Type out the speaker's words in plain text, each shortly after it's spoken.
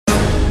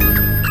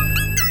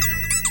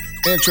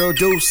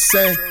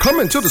Introducing,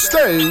 coming to the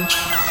stage.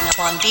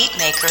 One beat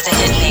maker, the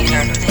hit maker.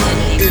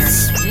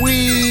 It's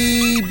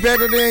we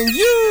better than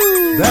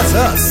you. That's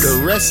us.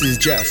 The rest is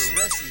just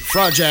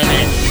fraudulent.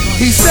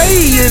 He say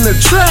he in the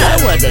trap.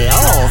 That's what they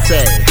all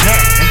say.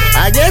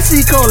 I guess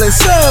he call it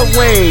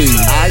Subway.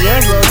 I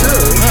guess so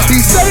too. He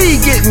say he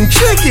getting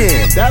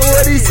chicken. That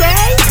what he say?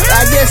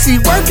 I guess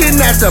he working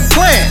at the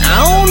plant.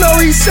 I don't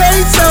know, he say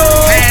so.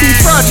 He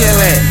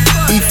fraudulent.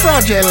 He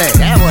fraudulent.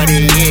 That's what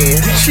he is.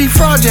 She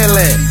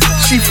fraudulent.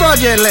 She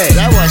fraudulent.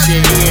 That's what she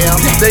is.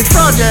 They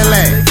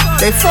fraudulent.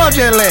 They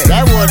fraudulent.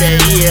 That's what they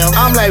is.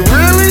 I'm like,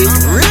 really?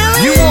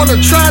 Really? You wanna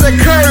try to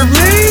curb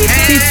me?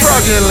 He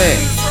fraudulent.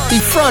 He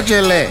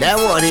fraudulent. That's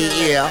what he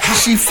is.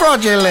 She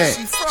fraudulent.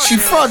 She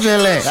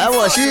fraudulent. That's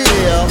what she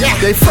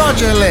is. They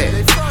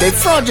fraudulent. They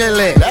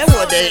fraudulent. That's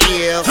what they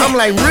is. I'm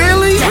like,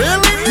 really?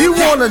 Really? You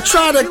wanna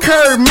try to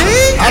curb me?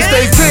 I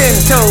stay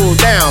 10 toes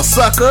down,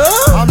 sucker.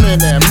 I'm in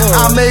that mood.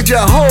 I made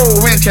your whole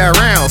wrench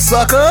around,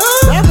 sucker.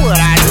 That's what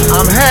I do.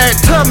 I'm head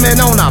tumbling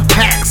on a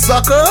pack,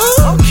 sucker.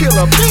 I'm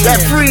killer bean. That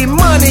free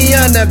money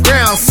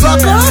underground,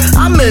 sucker.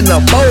 I'm in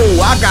the bowl,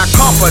 I got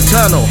carpal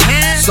tunnel.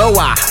 So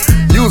I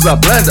use a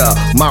blender.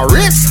 My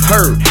wrist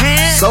hurt,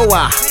 so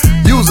I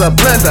use a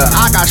blender.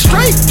 I got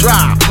straight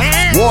drop.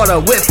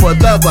 Water whip for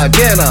the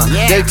beginner.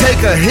 They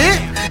take a hit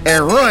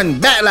and run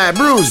back like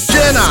Bruce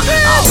Jenner.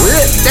 I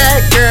whip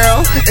that girl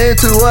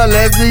into a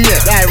lesbian.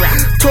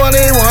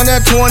 21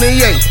 to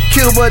 28,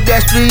 kill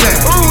pedestrian.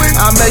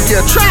 I make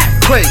your track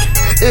quake.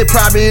 It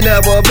probably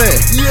never been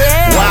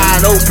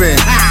wide open.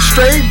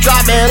 Straight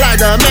drop it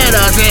like the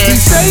medicine. He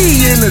say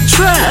he in the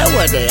trap. That's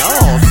what they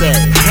all say.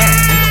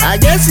 I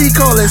guess he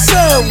call it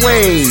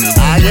Subway.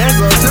 I guess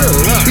so too.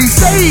 He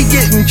say he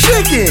getting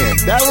chicken.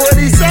 That's what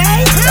he say?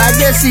 I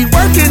guess he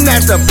working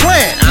at the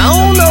plant. I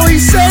don't know, he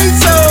say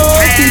so.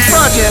 He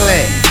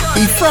fraudulent.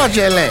 He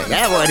fraudulent.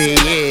 That's what he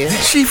is.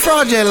 She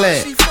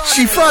fraudulent.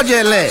 She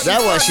fraudulent.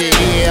 That's what she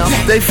is.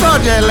 They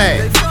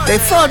fraudulent. They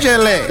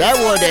fraudulent. That's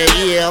what they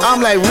is.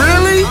 I'm like,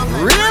 really?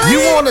 Really?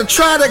 You wanna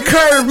try to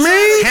curb me?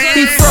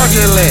 He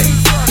fraudulent.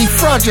 He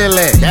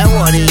fraudulent. That's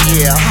what he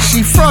is.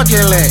 She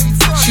fraudulent.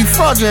 She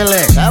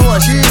fraudulent. That's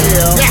what she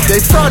is.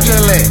 They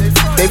fraudulent.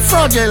 They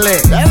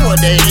fraudulent. That's what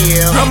they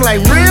is. I'm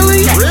like,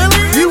 really? Really?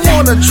 You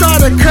wanna try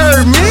to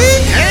curb me?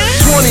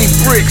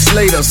 20 bricks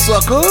later,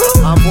 sucker.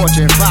 I'm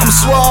Fortune 5. I'm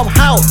Swab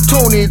House,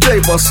 Tony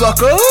Draper,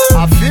 sucker.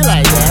 I feel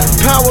like that.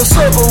 Power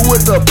circle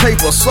with the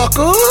paper,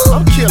 sucker.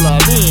 I'm killer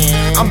bean.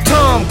 I'm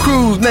Tom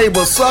Cruise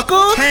neighbor, sucker.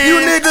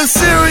 You niggas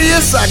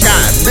serious? I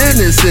got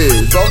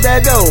businesses. Broke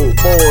that dope,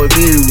 boy,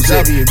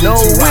 music. No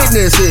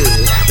witnesses.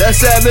 That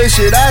savage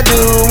shit I do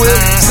it.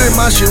 Send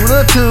my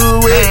shooter to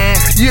it.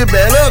 You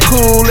better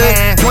cool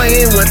it.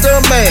 Playing with the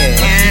man.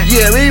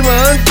 Yeah, we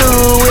run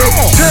through it.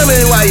 Tell me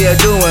why you're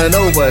doing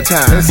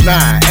overtime. It's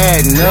not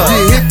adding up.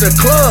 You hit the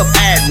club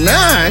at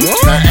 9.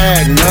 It's not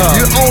adding up.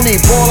 You only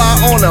ball out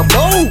on a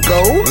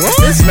BOGO.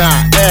 It's not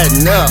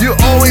adding up. You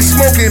always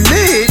smoking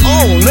mid.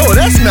 Oh no,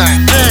 that's not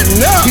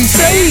adding up. He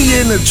say he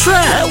in the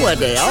trap. That's what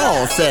they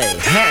all say.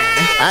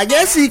 I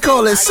guess he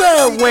call it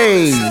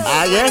Subway.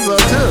 I guess so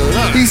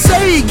too. He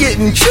say he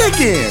getting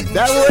chicken.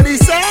 That's what he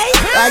say?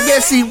 I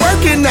guess he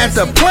working at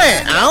the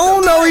plant. I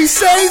don't know, he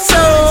say so.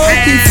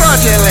 He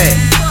fraudulent.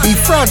 He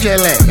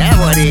fraudulent. That's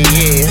what he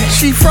is.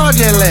 She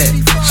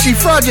fraudulent. She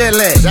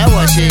fraudulent. That's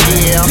what she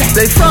is.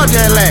 They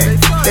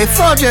fraudulent. They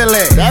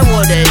fraudulent. That's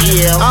what they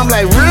is. I'm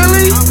like,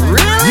 really?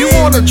 Really? You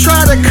wanna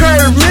try to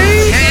curb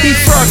me? He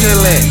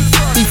fraudulent.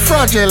 He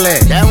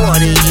fraudulent. That's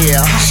what he is.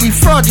 She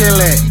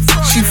fraudulent.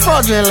 She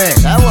fraudulent.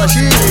 That's what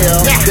she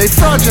is. They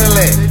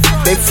fraudulent.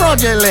 They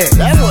fraudulent.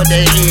 That's what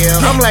they is.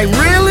 I'm like,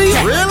 really?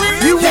 Really?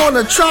 You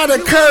wanna try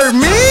to curb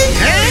me?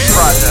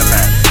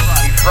 Fraudulent.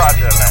 He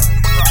fraudulent.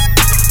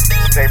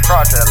 They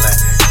fraudulent.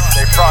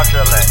 They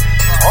fraudulent.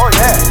 Oh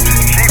yeah.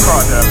 She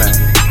fraudulent.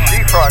 She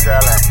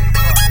fraudulent.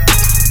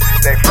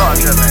 They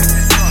fraudulent.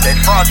 They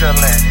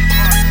fraudulent.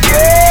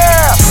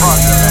 Yeah.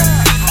 Fraudulent.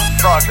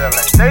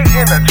 Fraudulent. They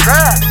in the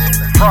trap.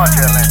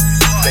 Fraudulent.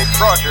 They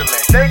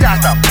fraudulent. They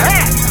got the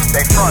pack.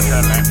 They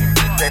fraudulent.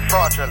 They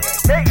fraudulent.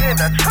 They in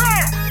the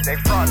trap. They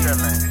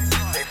fraudulent.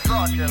 They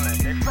fraudulent.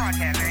 They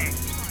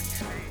fraudulent.